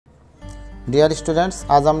Dear students,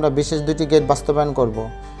 আজ আমরা বিশেষ দুটি গেট বাস্তবায়ন করব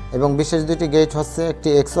এবং বিশেষ দুটি গেট হচ্ছে একটি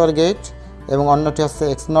XOR গেট এবং অন্যটি হচ্ছে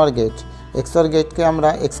XNOR গেট। XOR গেটকে আমরা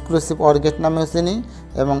এক্সক্লুসিভ OR গেট নামেও চিনি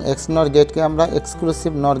এবং XNOR গেটকে আমরা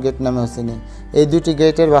এক্সক্লুসিভ NOR গেট নামেও চিনি। এই দুটি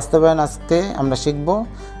গেটের বাস্তবায়ন আজকে আমরা শিখব।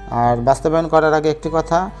 আর বাস্তবায়ন করার আগে একটি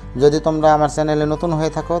কথা, যদি তোমরা আমার চ্যানেলে নতুন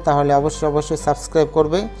হয়ে থাকো তাহলে অবশ্যই সাবস্ক্রাইব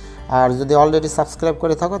করবে, আর যদি অলরেডি সাবস্ক্রাইব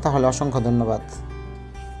করে থাকো তাহলে অসংখ্য ধন্যবাদ।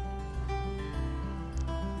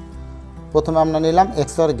 প্রথমে আমরা নিলাম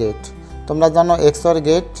XOR গেট। তোমরা জানো XOR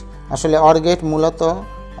গেট আসলে OR গেট মূলত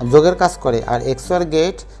যোগের কাজ করে, আর XOR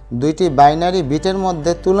গেট দুইটি বাইনারি বিটের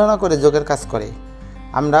মধ্যে তুলনা করে যোগের কাজ করে।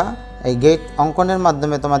 আমরা এই গেট অঙ্কনের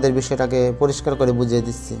মাধ্যমে তোমাদের বিষয়টাকে পরিষ্কার করে বুঝিয়ে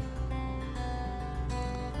দিচ্ছি।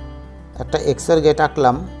 একটা XOR গেট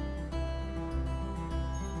আঁকলাম,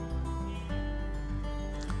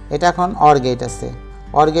 এটা এখন OR গেট আছে।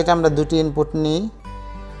 OR গেট আমরা দুটি ইনপুট নিই,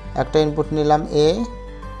 একটা ইনপুট নিলাম A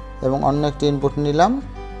এবং অন্য একটি ইনপুট নিলাম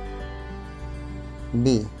B।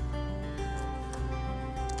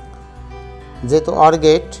 যেহেতু OR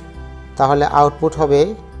গেট তাহলে আউটপুট হবে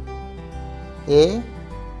A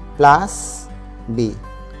plus B।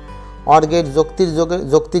 OR gate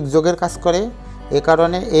যৌক্তিক যোগের কাজ করে, এ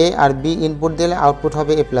কারণে A আর B ইনপুট দিলে আউটপুট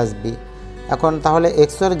হবে A প্লাস B। এখন তাহলে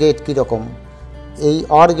XOR গেট কীরকম? এই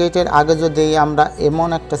OR গেটের আগে যদি আমরা এমন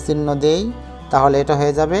একটা চিহ্ন দেই তাহলে এটা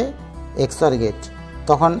হয়ে যাবে XOR গেট।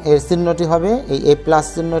 তখন এর চিহ্নটি হবে এই A প্লাস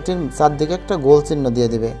চিহ্নটির চারদিকে একটা গোল চিহ্ন দিয়ে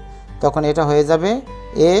দিবে, তখন এটা হয়ে যাবে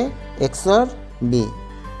A XOR B।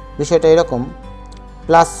 বিষয়টা এরকম,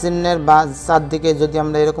 প্লাস চিহ্নের বা চারদিকে যদি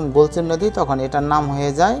আমরা এরকম গোল চিহ্ন দিই তখন এটার নাম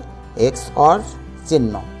হয়ে যায় XOR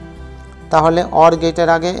চিহ্ন। তাহলে OR গেটের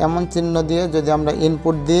আগে এমন চিহ্ন দিয়ে যদি আমরা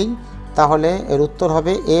ইনপুট দিই তাহলে এর উত্তর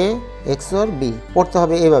হবে A XOR B। পড়তে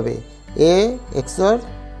হবে এভাবে A XOR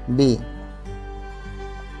B।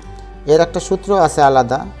 এর একটা সূত্র আছে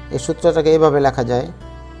আলাদা, এই সূত্রটাকে এভাবে লেখা যায়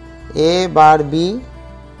A bar B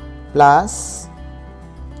plus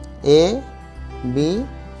A B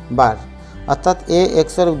বার, অর্থাৎ A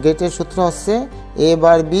XOR গেটের সূত্র হচ্ছে A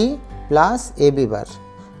bar B plus A B বার।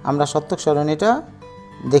 আমরা সত্যক সরণিটা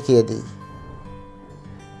দেখিয়ে দিই।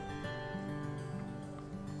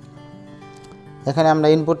 এখানে আমরা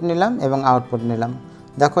ইনপুট নিলাম এবং আউটপুট নিলাম।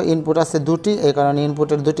 দেখো ইনপুট আছে দুটি, এই কারণে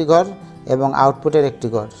ইনপুটের দুটি ঘর এবং আউটপুটের একটি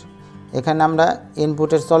ঘর। এখানে আমরা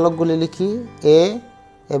ইনপুটের চলকগুলি লিখি A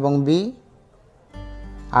এবং B,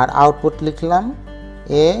 আর আউটপুট লিখলাম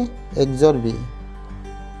A XOR B।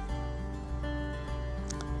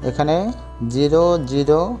 এখানে 0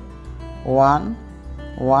 0 1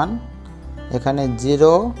 1, এখানে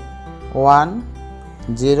 0 1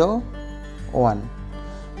 0 1।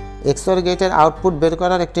 XOR গেটের আউটপুট বের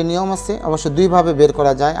করার একটি নিয়ম আছে, অবশ্য দুইভাবে বের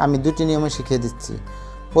করা যায়, আমি দুটি নিয়মে শিখিয়ে দিচ্ছি।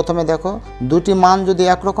 প্রথমে দেখো, দুটি মান যদি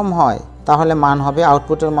একরকম হয় তাহলে মান হবে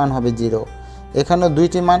আউটপুটের মান হবে 0। এখানেও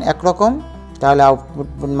দুইটি মান একরকম, তাহলে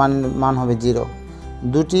আউটপুট মান হবে 0।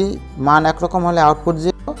 দুটি মান একরকম হলে আউটপুট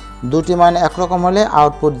 0, দুটি মান একরকম হলে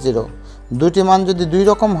আউটপুট 0। দুটি মান যদি দুই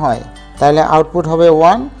রকম হয় তাহলে আউটপুট হবে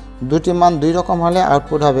 1, দুটি মান দুই রকম হলে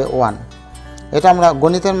আউটপুট হবে 1। এটা আমরা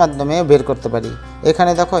গণিতের মাধ্যমে বের করতে পারি।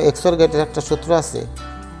 এখানে দেখো XOR গেটের একটা সূত্র আছে,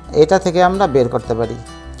 এটা থেকে আমরা বের করতে পারি।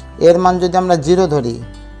 এর মান যদি আমরা 0 ধরি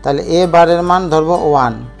তাহলে A বারের মান ধরবো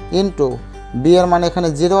 1 ইন্টু B এর মান এখানে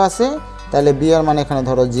 0 আছে, তাহলে B এর মান এখানে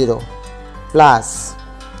ধরো 0 প্লাস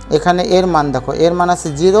এখানে এর মান দেখো, এর মান আছে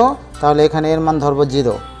 0, তাহলে এখানে এর মান ধরবো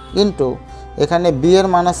 0 ইন্টু এখানে B এর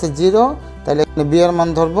মান আছে 0, তাহলে এখানে B এর মান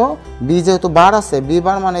ধরবো, B যেহেতু বার আছে B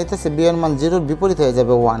বার মানে এতেছে B এর মান 0-র বিপরীত হয়ে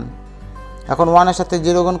যাবে 1। এখন 1 এর সাথে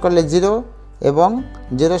 0 গুণ করলে 0 এবং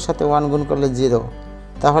 0 এর সাথে 1 গুণ করলে 0,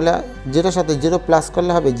 তাহলে 0 এর সাথে 0 প্লাস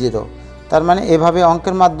করলে হবে 0। তার মানে এভাবে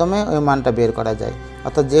অঙ্কের মাধ্যমে ওই মানটা বের করা যায়।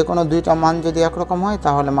 অর্থাৎ যে কোনো দুইটা মান যদি একরকম হয়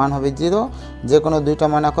তাহলে মান হবে 0, যে কোনো দুইটা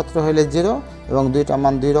মান একত্র হলে 0 এবং দুইটা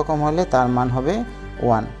মান দুই রকম হলে তার মান হবে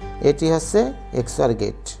 1। এটি হচ্ছে XOR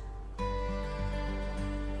গেট।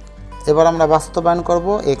 এবার আমরা বাস্তবায়ন করব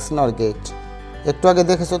XNOR গেট। একটু আগে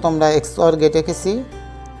দেখেছো তোমরা XOR গেট এঁকেছি,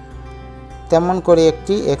 তেমন করে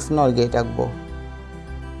একটি XNOR গেট আঁকবো।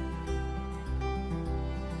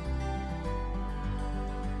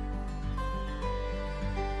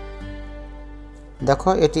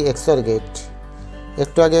 দেখো এটি XOR গেট,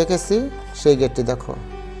 একটু আগে এঁকেছি সেই গেটটি দেখো।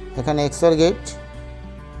 এখানে XOR গেট,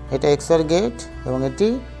 এটা XOR গেট এবং এটি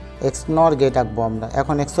XNOR গেট আঁকবো আমরা।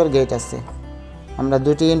 এখন XOR গেট আছে, আমরা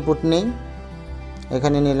দুটি ইনপুট নিই,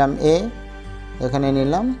 এখানে নিলাম A, এখানে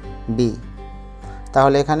নিলাম B।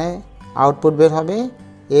 তাহলে এখানে আউটপুট বের হবে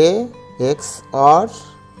A XOR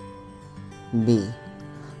B।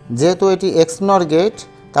 যেহেতু এটি XNOR গেট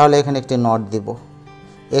তাহলে এখানে একটি নট দিব।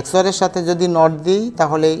 XOR এর সাথে যদি নট দিই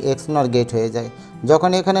তাহলে XNOR গেট হয়ে যায়। যখন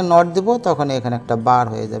এখানে নট দিব তখন এখানে একটা বার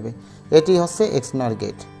হয়ে যাবে। এটি হচ্ছে XNOR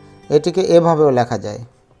গেট। এটিকে এভাবেও লেখা যায়,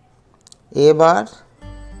 এ বার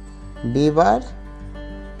B bar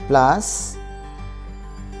plus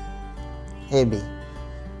A B.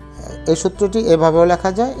 এই সূত্রটি এভাবেও লেখা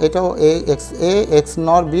যায়, এটাও এ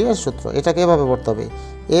XNOR বি এর সূত্র। এটাকে এভাবে পড়তে হবে,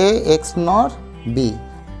 এ XNOR বি।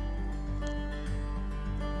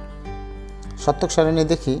 সত্যক সারণী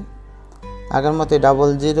দেখি, আগের মতো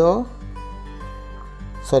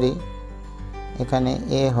এখানে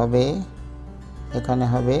এ হবে, এখানে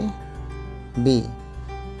হবে বি।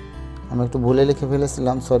 আমি একটু ভুলে লিখে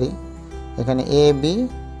ফেলেছিলাম, সরি। এখানে এ বি,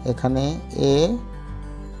 এখানে এ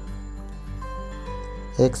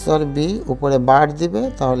XOR বি, উপরে বার দিবে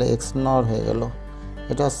তাহলে XNOR হয়ে গেল।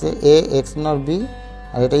 এটা হচ্ছে এ XNOR বি,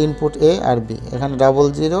 আর এটা ইনপুট এ আর বি। এখানে 0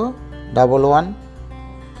 0 1 1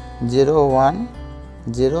 0 1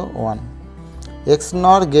 0 1।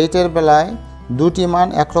 XNOR গেটের বেলায় দুটি মান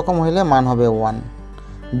একরকম হলে মান হবে 1,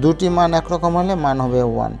 দুটি মান একরকম হলে মান হবে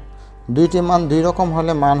 1, দুইটি মান দুই রকম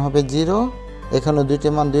হলে মান হবে 0। এখানে দুইটি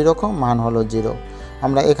মান দুই রকম, মান হলো 0।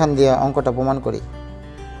 আমরা এখান দিয়ে অঙ্কটা প্রমাণ করি।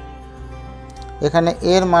 এখানে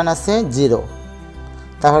এর মান আছে 0,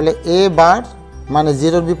 তাহলে এ বার মানে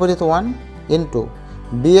 0-র বিপরীত 1 ইন্টু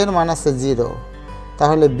বি এর মান আছে 0,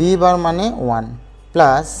 তাহলে বি বার মানে 1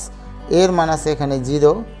 প্লাস এর মান আছে এখানে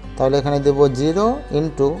 0, তাহলে এখানে দেব 0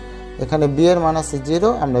 ইন্টু এখানে বি এর মান আছে 0,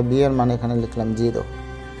 আমরা বি এর মান এখানে লিখলাম 0।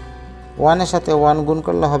 1 এর সাথে 1 গুণ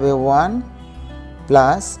করলে হবে 1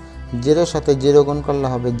 প্লাস 0 এর সাথে 0 গুণ করলে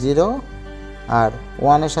হবে 0, আর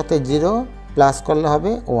 1 এর সাথে 0 প্লাস করলে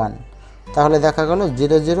হবে 1। তাহলে দেখা গেল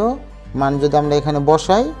 0 0 মান যদি আমরা এখানে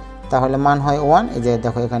বসাই তাহলে মান হয় 1। এই যে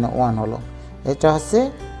দেখো এখানে 1 হলো। এটা হচ্ছে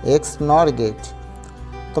XNOR গেট।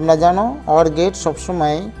 তোমরা জানো OR গেট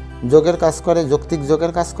সবসময় যোগের কাজ করে, যৌক্তিক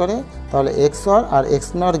যোগের কাজ করে। তাহলে XOR আর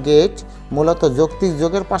XNOR গেট মূলত যৌক্তিক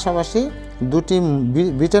যোগের পাশাপাশি দুটি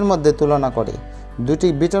বিটের মধ্যে তুলনা করে। দুটি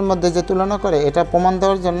বিটের মধ্যে যে তুলনা করে এটা প্রমাণ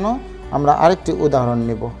দেওয়ার জন্য আমরা আরেকটি উদাহরণ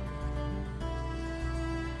নেব।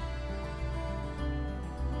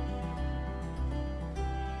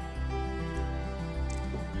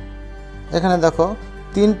 এখানে দেখো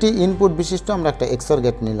তিনটি ইনপুট বিশিষ্ট আমরা একটা XOR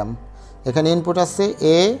গেট নিলাম। এখানে ইনপুট আছে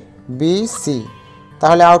A B C,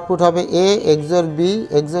 তাহলে আউটপুট হবে A XOR B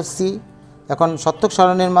XOR C। এখন সত্যক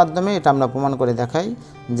সারণীর মাধ্যমে এটা আমরা প্রমাণ করে দেখাই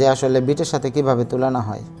যে আসলে বিটের সাথে কিভাবে তুলনা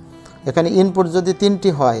হয়। এখানে ইনপুট যদি 3টি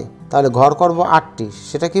হয় তাহলে ঘর করব 8টি।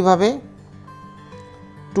 সেটা কিভাবে?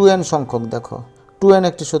 2n সংখ্যক, দেখো 2n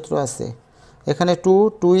একটি সূত্র আছে। এখানে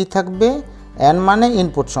 2ই থাকবে, n মানে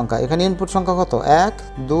ইনপুট সংখ্যা। এখানে ইনপুট সংখ্যা কত? 1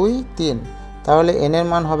 2 3, তাহলে n এর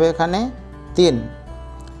মান হবে এখানে 3।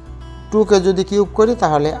 2কে যদি কিউব করি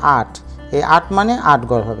তাহলে 8, এই 8 মানে 8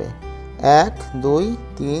 ঘর হবে। 1 2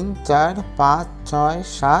 3 4 5 6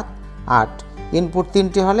 7 8। ইনপুট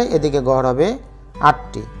 3টি হলে এদিকে ঘর হবে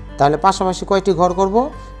 8টি। তাহলে পাশাপাশি কয়টি ঘর করব?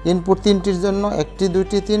 ইনপুট 3টির জন্য 1টি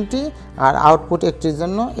 2টি 3টি, আর আউটপুট 1টির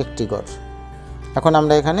জন্য 1টি ঘর। এখন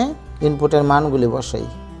আমরা এখানে ইনপুটের মানগুলি বসাই।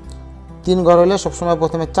 3 ঘর হলে সবসময়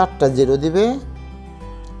প্রথমে 4টা 0 দিবে,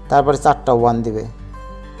 তারপরে 4টা 1 দিবে,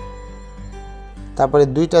 তারপরে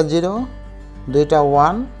 2টা 0 2টা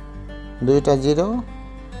 1 2টা 0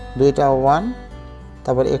 2টা 1,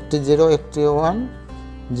 তারপরে 1টি 0 1টি 1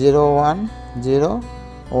 0 1 0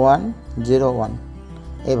 1 0 1,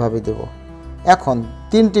 এইভাবে দেব। এখন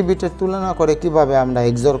 3টি বিটের তুলনা করে কিভাবে আমরা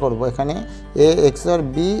XOR করব? এখানে A XOR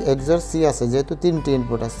B XOR C আছে, যেহেতু 3টি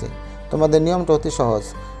ইনপুট আছে। তোমাদের নিয়মটা অতি সহজ,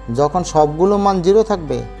 যখন সবগুলো মান 0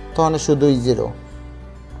 থাকবে তখন শুধুই 0,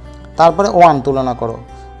 তারপরে 1 তুলনা করো।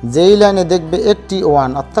 যেই লাইনে দেখবে একটি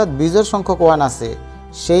 1 অর্থাৎ বিজোড় সংখ্যক 1 আছে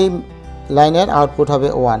সেই লাইনের আউটপুট হবে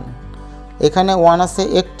 1। এখানে 1 আছে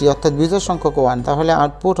একটি অর্থাৎ বিজোড় সংখ্যক 1, তাহলে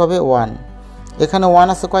আউটপুট হবে 1। এখানে 1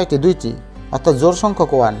 আছে কয়টি? 2টি অর্থাৎ জোড়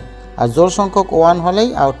সংখ্যক 1, আর জোড় সংখ্যক 1 হলেই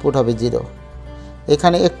আউটপুট হবে 0।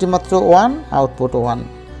 এখানে একটি মাত্র 1, আউটপুট 1।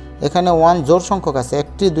 এখানে 1 জোড় সংখ্যক আছে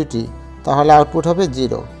 1টি 2টি, তাহলে আউটপুট হবে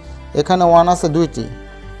 0। এখানে 1 আছে 2টি,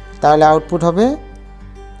 তাহলে আউটপুট হবে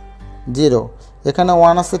 0। এখানে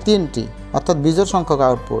 1 আছে 3টি অর্থাৎ বিজোড় সংখ্যক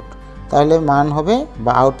আউটপুট, তাহলে মান হবে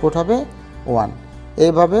বা আউটপুট হবে 1।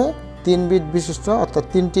 এইভাবে 3 বিট বিশিষ্ট অর্থাৎ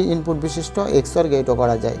 3টি ইনপুট বিশিষ্ট XOR গেটও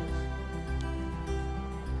করা যায়।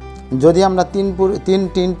 যদি আমরা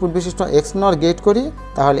 3টি ইনপুট বিশিষ্ট XNOR গেট করি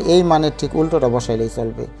তাহলে এই মানের ঠিক উল্টোটা বসাইলেই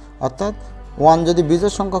চলবে। অর্থাৎ 1 যদি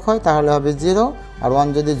বিজোড় সংখ্যক হয় তাহলে হবে 0, আর 1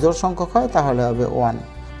 যদি জোড় সংখ্যক হয় তাহলে হবে 1।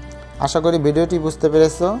 আশা করি ভিডিওটি বুঝতে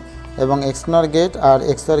পেরেছো এবং XNOR গেট আর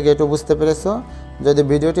XOR গেটও বুঝতে পেরেছো। যদি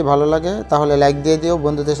ভিডিওটি ভালো লাগে তাহলে লাইক দিয়ে দিও,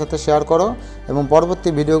 বন্ধুদের সাথে শেয়ার করো এবং পরবর্তী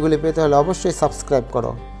ভিডিওগুলি পেতে হলে অবশ্যই সাবস্ক্রাইব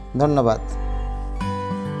করো। ধন্যবাদ।